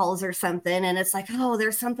phone calls or something and it's like, oh,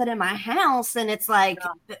 there's something in my house, and it's like,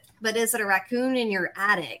 but is it a raccoon in your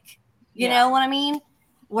attic? You know what I mean?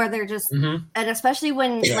 Where they're just, and especially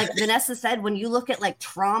when, like Vanessa said, when you look at like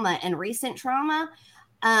trauma and recent trauma,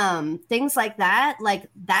 things like that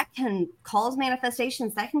can cause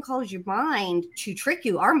manifestations, that can cause your mind to trick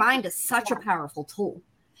you. Our mind is such a powerful tool.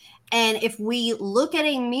 And if we look at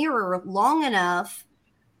a mirror long enough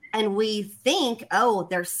and we think, oh,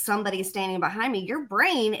 there's somebody standing behind me, your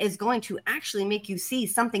brain is going to actually make you see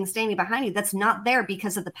something standing behind you that's not there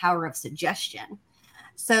because of the power of suggestion.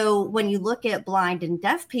 So when you look at blind and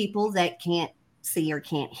deaf people that can't see or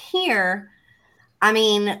can't hear, I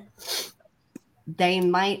mean, they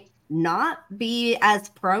might not be as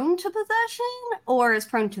prone to possession or as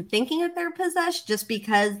prone to thinking that they're possessed, just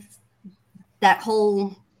because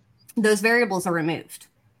those variables are removed.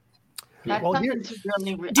 That's something to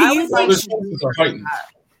really. Do you think senses are heightened?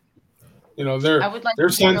 You know, their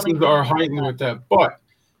senses are heightened with that. But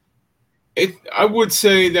I would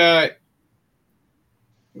say that,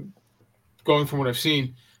 going from what I've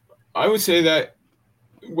seen, I would say that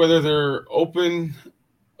whether they're open,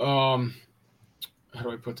 how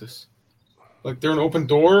do I put this? Like they're an open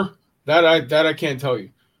door, that I can't tell you.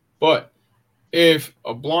 But if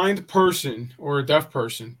a blind person or a deaf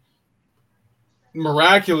person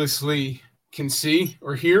miraculously can see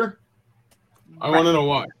or hear, I want to know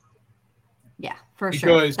why. Yeah, for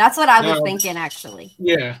sure. That's what I was thinking, actually.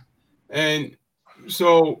 Yeah. And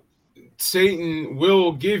so Satan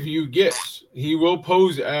will give you gifts. He will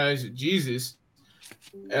pose as Jesus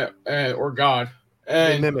or God.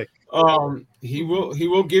 And mimic. He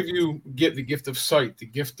will get the gift of sight, the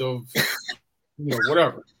gift of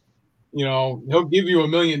whatever. You know, he'll give you $1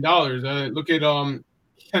 million. Look at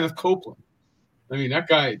Kenneth Copeland. I mean, that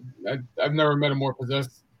guy, I've never met a more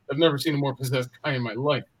possessed. I've never seen a more possessed guy in my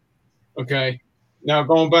life. Okay. Now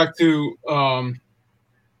going back to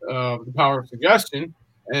the power of suggestion,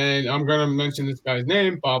 and I'm going to mention this guy's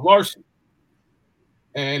name, Bob Larson.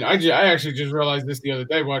 And I actually just realized this the other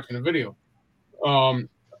day watching a video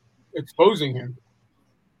exposing him.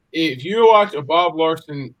 If you watch a Bob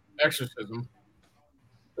Larson exorcism,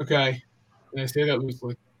 okay, and I say that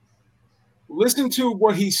loosely, listen to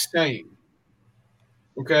what he's saying.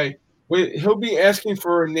 Okay, he'll be asking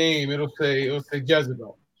for a name. It'll say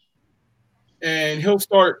Jezebel, and he'll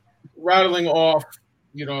start rattling off,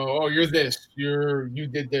 oh, you're this, you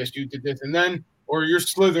did this, and then, or you're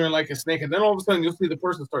slithering like a snake, and then all of a sudden you'll see the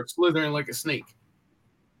person start slithering like a snake.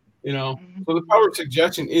 So the power of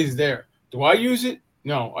suggestion is there. Do I use it?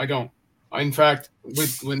 No, I don't. In fact,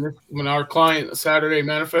 when our client Saturday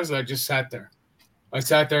manifested, I just sat there. I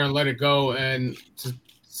sat there and let it go and to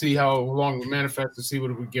see how long it would manifest, to see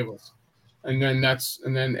what it would give us. And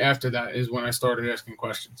then after that is when I started asking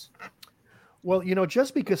questions. Well,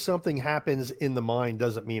 just because something happens in the mind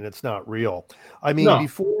doesn't mean it's not real. I mean, No.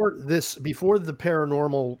 before the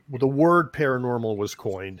word paranormal was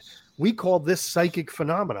coined, we called this psychic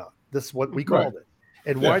phenomena. This is what we called it.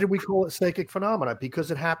 And why did we call it psychic phenomena? Because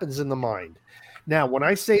it happens in the mind. Now, when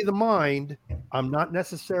I say the mind, I'm not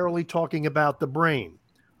necessarily talking about the brain.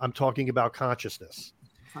 I'm talking about consciousness.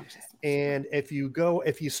 And if you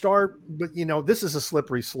start, but this is a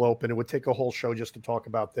slippery slope, and it would take a whole show just to talk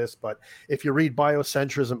about this. But if you read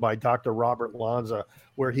Biocentrism by Dr. Robert Lanza,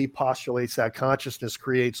 where he postulates that consciousness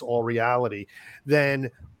creates all reality, then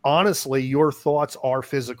honestly, your thoughts are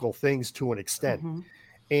physical things to an extent.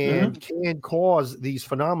 And can cause these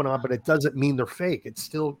phenomena, but it doesn't mean they're fake.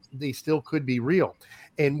 They still could be real.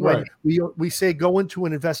 And when we say go into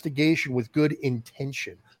an investigation with good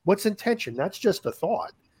intention, what's intention? That's just a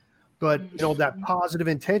thought. But that positive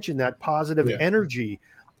intention, that positive energy,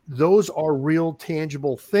 those are real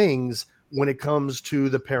tangible things when it comes to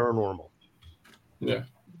the paranormal. Yeah.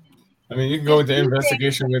 I mean, you can go into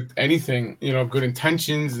investigation with anything, good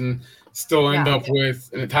intentions, and still end up with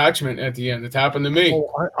an attachment at the end. It's happened to me.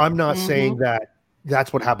 Oh, I'm not saying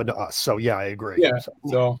that's what happened to us. So yeah, I agree. Yeah.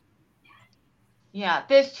 So. Yeah,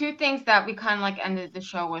 there's two things that we kind of like ended the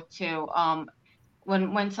show with too.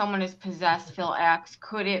 When someone is possessed, Phil asks,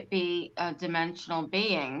 could it be dimensional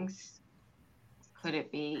beings? Could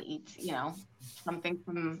it be, something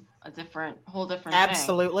from a whole different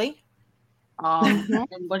Absolutely. thing? And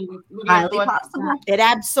what do you Highly possible. It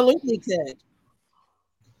absolutely could.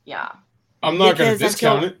 Yeah. I'm not going to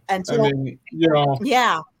discount it. I mean,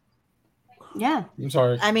 Yeah. Yeah. I'm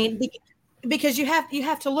sorry. I mean, because you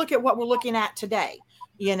have to look at what we're looking at today.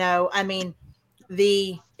 I mean,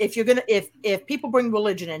 if people bring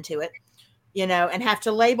religion into it, and have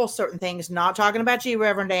to label certain things, not talking about you,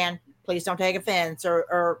 Reverend Dan, please don't take offense,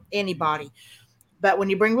 or anybody. But when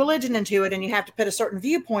you bring religion into it and you have to put a certain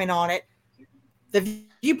viewpoint on it, the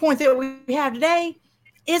viewpoint that we have today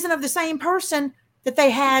isn't of the same person that they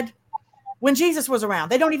had when Jesus was around.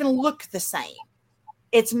 They don't even look the same.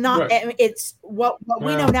 It's not, it's what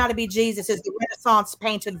we know now to be Jesus is the Renaissance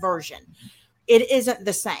painted version. It isn't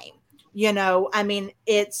the same. I mean,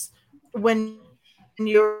 it's when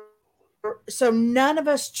so none of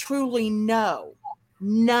us truly know.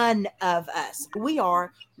 None of us. We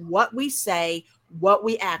are what we say, what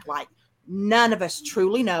we act like. None of us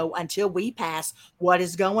truly know until we pass what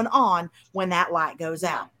is going on when that light goes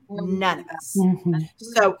out. None of us.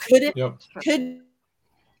 So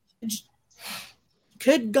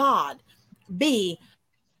could God be,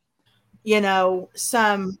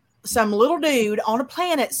 some little dude on a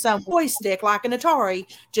planet, some joystick like an Atari,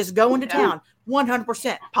 just going to town?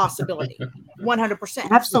 100% possibility.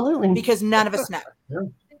 100%. Absolutely. Because none of us know.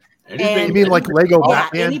 And you mean like Lego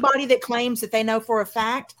Batman? Anybody that claims that they know for a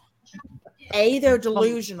fact, A, they're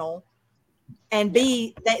delusional, and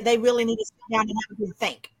B, they really need to sit down and have a good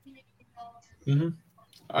think.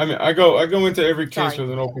 I mean, I go into every case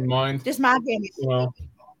with an open mind. Just my opinion.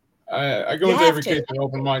 I go into every case with an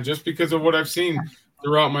open mind just because of what I've seen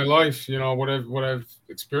throughout my life. What I've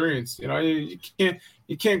experienced. You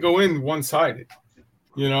can't go in one-sided.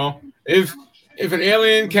 If an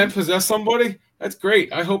alien can possess somebody, that's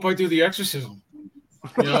great. I hope I do the exorcism.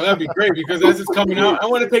 That'd be great, because as it's coming out, I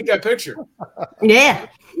want to take that picture. Yeah.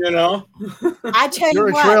 I tell you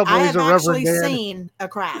what, I have actually seen a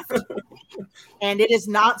craft, and it is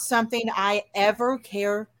not something I ever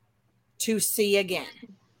care to see again,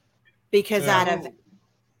 because out of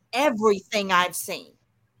everything I've seen,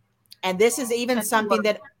 and this is even something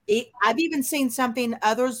that I've even seen something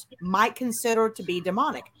others might consider to be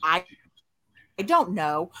demonic. I don't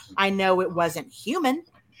know. I know it wasn't human.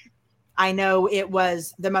 I know it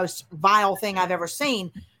was the most vile thing I've ever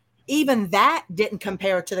seen. Even that didn't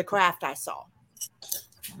compare to the craft I saw.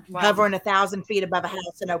 Hovering 1,000 feet above a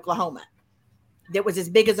house in Oklahoma. That was as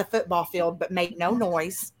big as a football field, but made no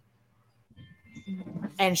noise.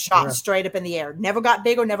 And shot straight up in the air. Never got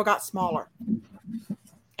bigger, never got smaller.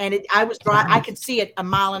 And I could see it 1.5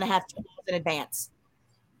 miles in advance.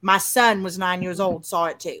 My son was 9 years old, saw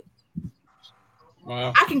it too.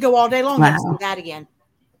 Wow. I can go all day long and see that again.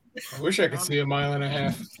 I wish I could see 1.5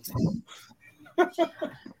 miles.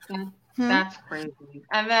 That's crazy.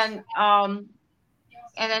 And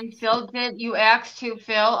then Phil, you asked to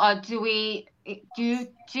Phil, do you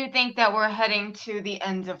think that we're heading to the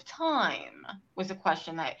end of time? Was a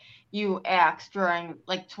question that you asked during,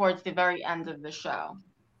 towards the very end of the show.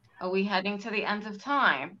 Are we heading to the end of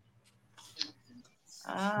time?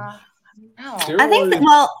 No. I think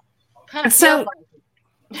that, kind of so,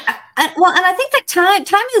 and I think that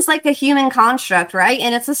time is like a human construct, right?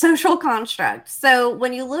 And it's a social construct. So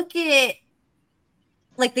when you look at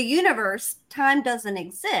like the universe, time doesn't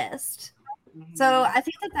exist. So I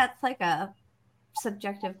think that that's like a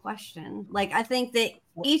subjective question. Like, I think that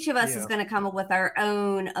each of us is going to come up with our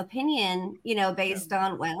own opinion, you know, based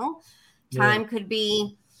on, well, time could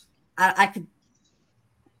be, I'm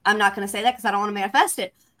not going to say that because I don't want to manifest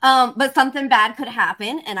it. But something bad could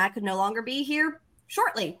happen and I could no longer be here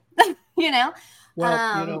shortly, you know?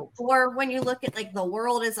 Well, or when you look at like the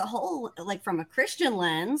world as a whole, like from a Christian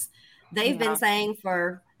lens, they've been saying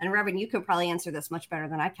for, and Reverend, you could probably answer this much better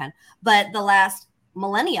than I can, but the last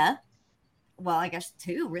millennia, well, I guess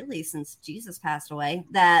 2 really since Jesus passed away,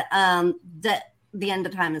 that that the end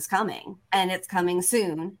of time is coming and it's coming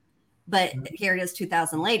soon. But here it is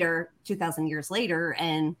 2,000 years later,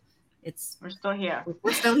 and we're still here.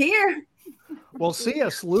 We're still here. Well,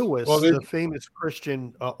 C.S. Lewis, the famous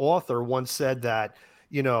Christian author, once said that,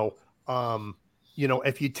 if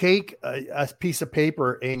you take a piece of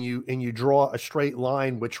paper and you draw a straight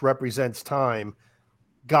line which represents time,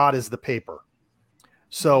 God is the paper.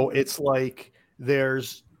 So it's like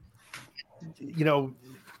there's,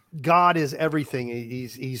 God is everything.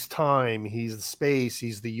 He's time, he's space,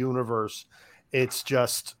 he's the universe. It's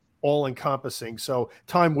just all encompassing. So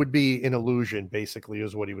time would be an illusion, basically,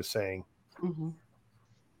 is what he was saying. Mm-hmm.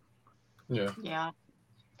 Yeah.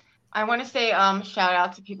 I want to say shout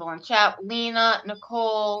out to people in chat: Lena,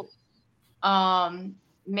 Nicole,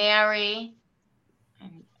 Mary. I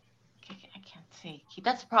can't see.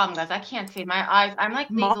 That's the problem, guys. I can't see my eyes. I'm like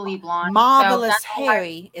legally blind. Marvelous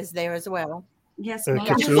Harry is there as well. Yes, really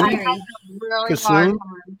hard time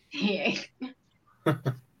seeing.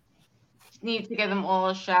 Need to give them all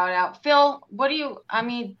a shout out. Phil,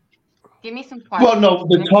 give me some questions. Well, no,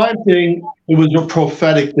 the time thing, it was a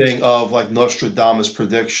prophetic thing of like Nostradamus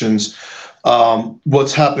predictions.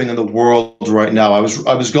 What's happening in the world right now. I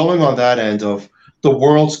was going on that end of the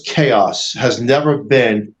world's chaos has never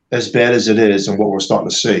been as bad as it is and what we're starting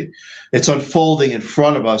to see. It's unfolding in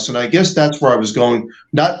front of us. And I guess that's where I was going,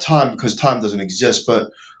 not time because time doesn't exist,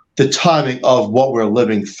 but the timing of what we're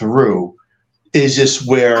living through is just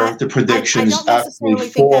where the predictions I don't necessarily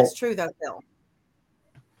think that's true though, Phil.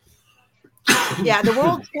 Yeah, the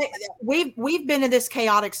world, we've been in this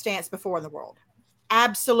chaotic stance before in the world.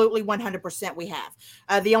 Absolutely 100% we have.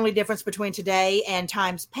 The only difference between today and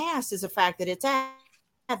times past is the fact that it's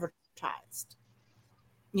advertised.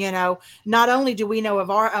 Not only do we know of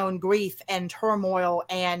our own grief and turmoil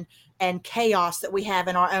and chaos that we have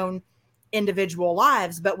in our own individual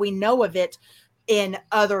lives, but we know of it in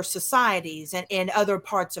other societies and in other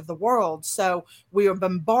parts of the world. So we are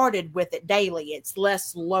bombarded with it daily. It's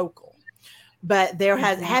less local. But there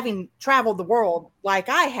has, having traveled the world like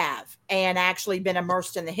I have and actually been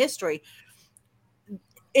immersed in the history,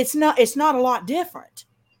 it's not a lot different.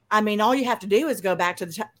 I mean, all you have to do is go back to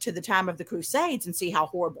the time of the Crusades and see how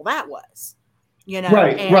horrible that was.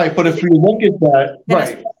 Right. But if you look at that,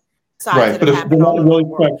 right. But if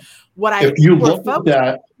you look at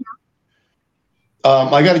that,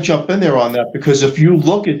 I got to jump in there on that, because if you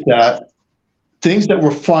look at that, things that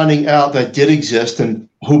we're finding out that did exist and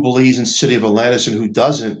who believes in City of Atlantis and who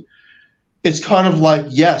doesn't, it's kind of like,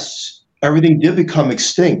 yes, everything did become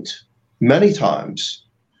extinct many times.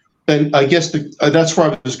 And I guess that's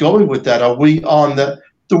where I was going with that. Are we on the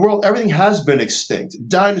world? Everything has been extinct.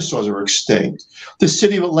 Dinosaurs are extinct. The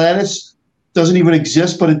City of Atlantis doesn't even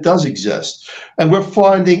exist, but it does exist. And we're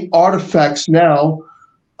finding artifacts now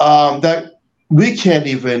that we can't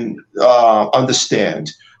even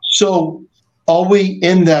understand. So are we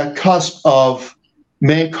in that cusp of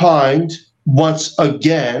mankind once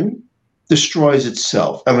again destroys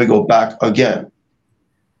itself and we go back again?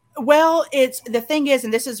 Well, the thing is,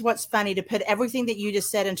 and this is what's funny, to put everything that you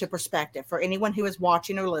just said into perspective for anyone who is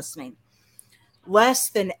watching or listening, less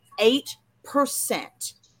than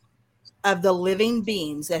 8% of the living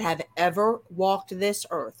beings that have ever walked this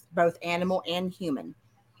earth, both animal and human,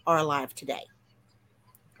 are alive today,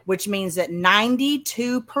 which means that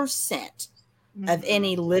 92% of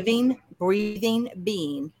any living, breathing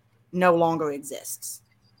being no longer exists.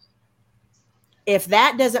 If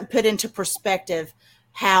that doesn't put into perspective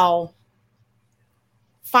how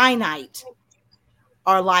finite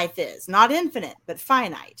our life is, not infinite, but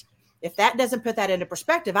finite. If that doesn't put that into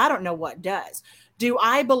perspective, I don't know what does. Do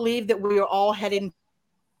I believe that we are all heading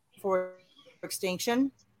for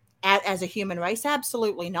extinction as a human race?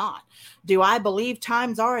 Absolutely not. Do I believe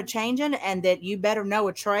times are a-changing and that you better know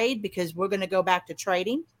a trade because we're going to go back to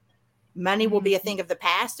trading? Money will be a thing of the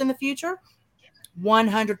past in the future.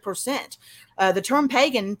 100%. The term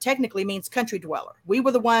pagan technically means country dweller. We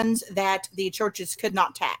were the ones that the churches could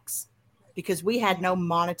not tax because we had no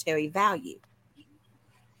monetary value.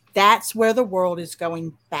 That's where the world is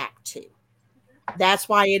going back to. That's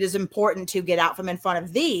why it is important to get out from in front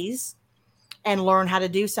of these and learn how to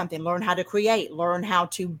do something, learn how to create, learn how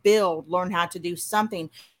to build, learn how to do something.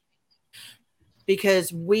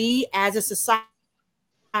 Because we as a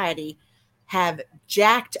society have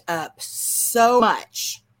jacked up so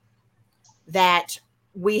much that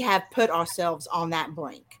we have put ourselves on that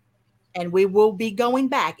brink. And we will be going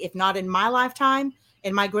back, if not in my lifetime,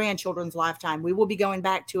 in my grandchildren's lifetime, we will be going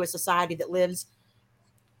back to a society that lives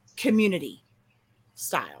community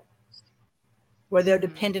style, where they're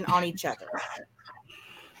dependent on each other.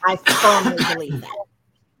 I firmly believe that.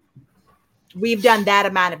 We've done that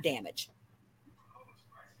amount of damage.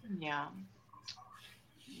 Yeah.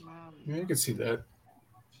 Yeah, you can see that.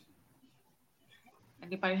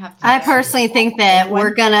 Anybody have to I personally think that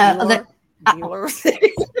we're gonna. Well,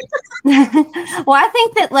 I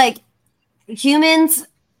think that like humans,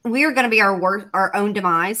 we are gonna be our own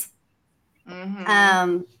demise. Mm-hmm.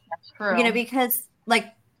 That's true. You know, because like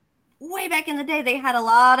way back in the day, they had a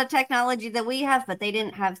lot of technology that we have, but they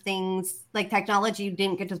didn't have things like technology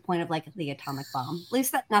didn't get to the point of like the atomic bomb. At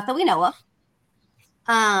least not that we know of.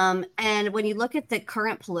 And when you look at the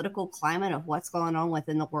current political climate of what's going on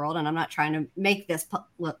within the world, and I'm not trying to make this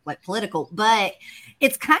look like political, but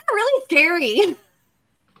it's kind of really scary,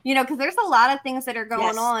 you know, because there's a lot of things that are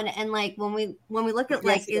going on. And like when we look at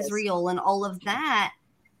like Israel and all of that,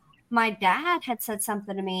 my dad had said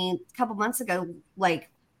something to me a couple months ago, like,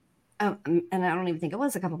 and I don't even think it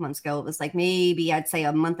was a couple months ago. It was like maybe I'd say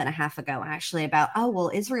a month and a half ago, actually, about, oh, well,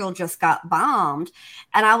 Israel just got bombed.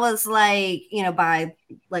 And I was like, you know, by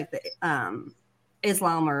like the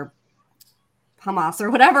Islam or Hamas or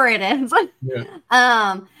whatever it is. Yeah.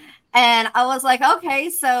 And I was like, okay,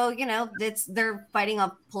 so, you know, they're fighting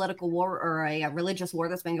a political war or a religious war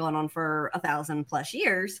that's been going on for 1,000+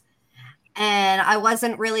 years. And I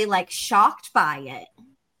wasn't really like shocked by it.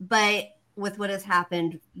 But with what has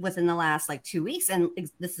happened within the last like 2 weeks. And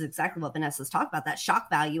this is exactly what Vanessa's talked about, that shock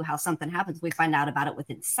value, how something happens. We find out about it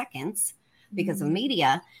within seconds because of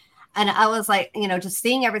media. And I was like, you know, just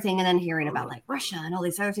seeing everything and then hearing about like Russia and all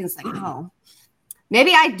these other things, like, oh,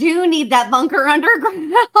 maybe I do need that bunker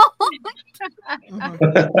underground.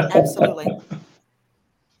 Absolutely.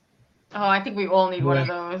 Oh, I think we all need one of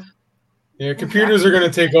those. Yeah, computers are going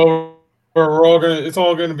to take over. It's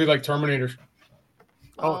all going to be like Terminators.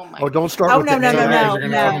 Oh, don't start with no.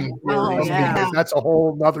 Oh, yeah. That's a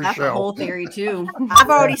whole nother That's show. a whole theory too.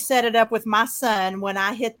 I've already set it up with my son. When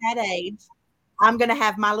I hit that age, I'm going to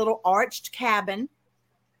have my little arched cabin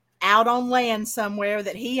out on land somewhere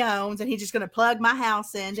that he owns, and he's just going to plug my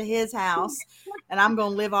house into his house, and I'm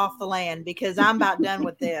going to live off the land because I'm about done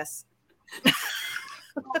with this.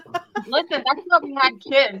 Listen, that's why we had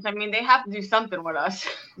kids. I mean, they have to do something with us.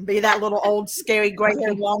 Be that little old, scary,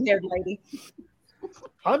 gray-haired, long-haired lady.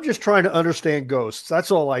 I'm just trying to understand ghosts.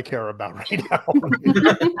 That's all I care about right now. Well,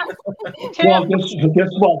 guess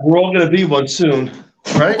what? We're all going to be one soon,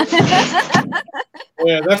 right?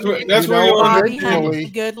 Yeah, that's where you Bobby, honey,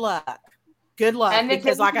 good luck. Good luck. And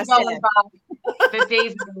because, like I said, the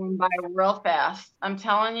days are going by real fast. I'm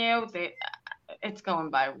telling you, it's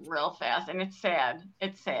going by real fast, and it's sad.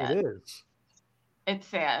 It's sad. It is. It's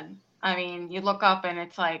sad. I mean, you look up and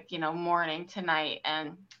it's like, you know, morning tonight,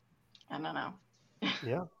 and I don't know.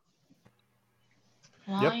 Yeah.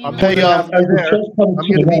 Well, Yep. you I'm know, going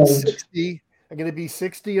to be 60. I'm going to be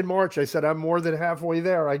 60 in March. I said I'm more than halfway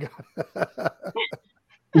there. I got.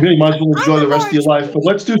 You might as well enjoy the rest of your life. But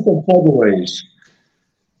let's do some plug-aways.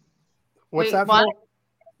 What's Wait, that what? for?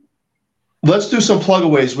 Let's do some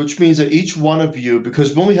plug-aways, which means that each one of you,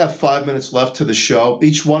 because we only have 5 minutes left to the show,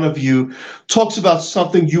 each one of you talks about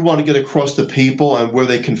something you want to get across to people and where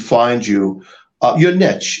they can find you. Your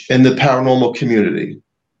niche in the paranormal community.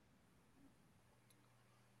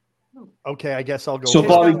 Okay, I guess I'll go. So,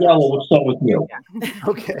 Bobby Gallo, we'll start with you.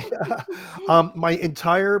 Okay. My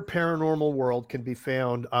entire paranormal world can be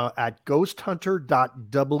found at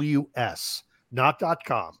ghosthunter.ws, not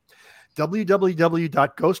 .com.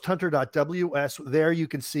 www.ghosthunter.ws. There you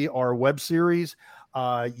can see our web series.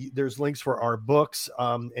 There's links for our books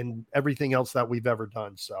and everything else that we've ever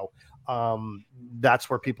done. So that's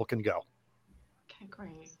where people can go. Okay,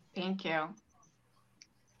 great. Thank you.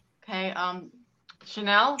 Okay,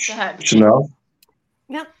 Chinelle, go ahead. Chinelle?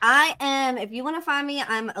 Yep, I am. If you want to find me,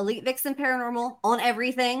 I'm Elite Vixen Paranormal on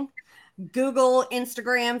everything. Google,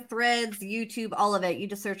 Instagram, Threads, YouTube, all of it. You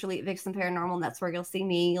just search Elite Vixen Paranormal, and that's where you'll see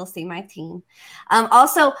me. You'll see my team.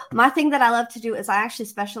 Also, my thing that I love to do is I actually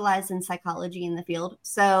specialize in psychology in the field.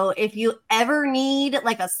 So if you ever need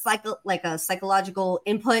like a psychological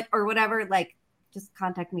input or whatever, like just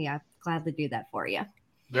contact me. I'd gladly do that for you.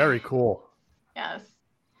 Very cool. Yes.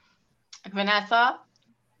 Vanessa?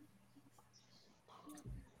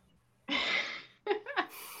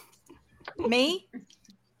 Me?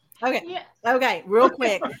 Okay. Yeah. Okay. Real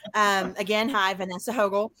quick. Again, hi, Vanessa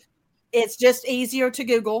Hogle. It's just easier to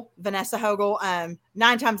Google Vanessa Hogle.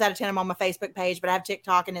 9 times out of 10, I'm on my Facebook page, but I have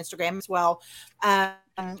TikTok and Instagram as well.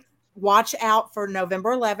 Watch out for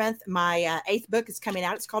November 11th. My 8th book is coming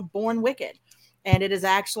out. It's called Born Wicked. And it is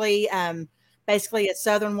actually basically a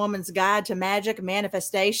Southern woman's guide to magic,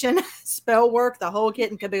 manifestation, spell work, the whole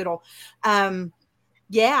kit and caboodle.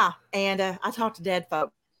 Yeah. And I talk to dead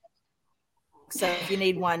folks. So if you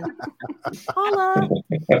need one, holla.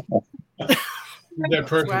 That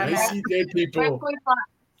person. I see dead people.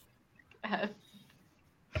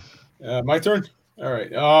 My turn. All right.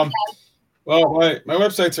 Well, my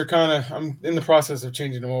websites are I'm in the process of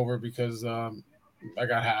changing them over because I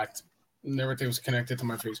got hacked and everything was connected to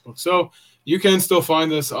my Facebook. So you can still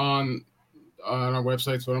find us on our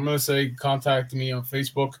websites, but I'm going to say contact me on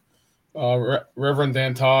Facebook, Reverend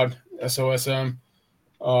Dan Todd, SOSM.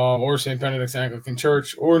 Or St. Benedict's Anglican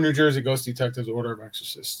Church, or New Jersey Ghost Detectives Order of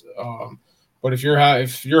Exorcists. But if you're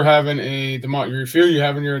having a demonic, if you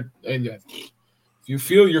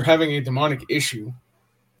feel you're having a demonic issue,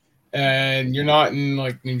 and you're not in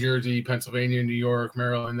like New Jersey, Pennsylvania, New York,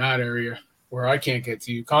 Maryland, that area where I can't get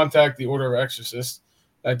to you, contact the Order of Exorcists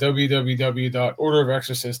at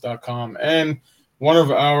www.orderofexorcists.com, and one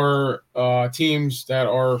of our teams that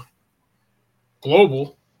are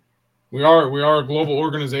global. We are a global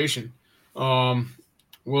organization.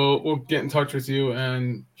 We'll get in touch with you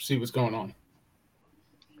and see what's going on.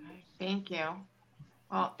 Thank you.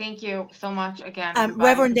 Well, thank you so much again.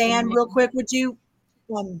 Reverend Dan, real quick, would you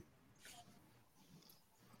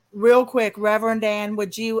Reverend Dan,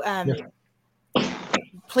 would you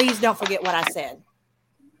please don't forget what I said.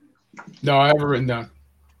 No, I have it written down.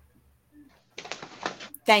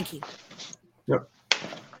 Thank you. Yep.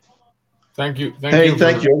 Thank you.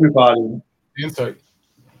 Thank you, everybody. Insight.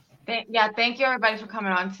 Thank you, everybody, for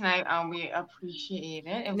coming on tonight. We appreciate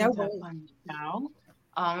it. It was a fun show.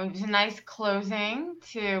 It was a nice closing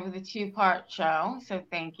to the 2-part show, so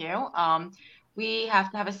thank you. We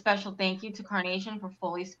have to have a special thank you to Carnation for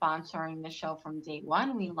fully sponsoring the show from day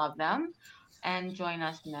one. We love them. And join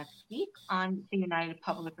us next week on the United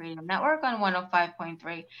Public Radio Network on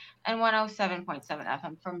 105.3 and 107.7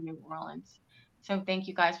 FM from New Orleans. So thank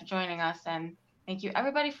you guys for joining us, and thank you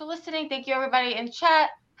everybody for listening. Thank you everybody in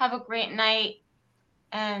chat. Have a great night,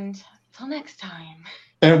 and till next time.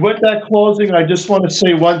 And with that closing, I just want to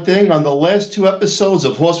say one thing. On the last 2 episodes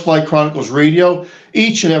of Horsefly Chronicles Radio,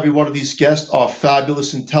 each and every one of these guests are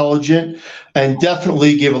fabulous, intelligent, and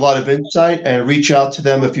definitely give a lot of insight. And reach out to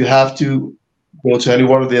them if you have to. Go to any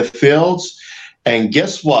one of their fields. And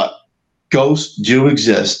guess what? Ghosts do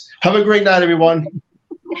exist. Have a great night, everyone.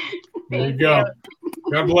 There you go.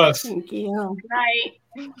 God bless. Thank you. Good night.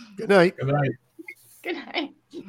 Good night. Good night. Good night.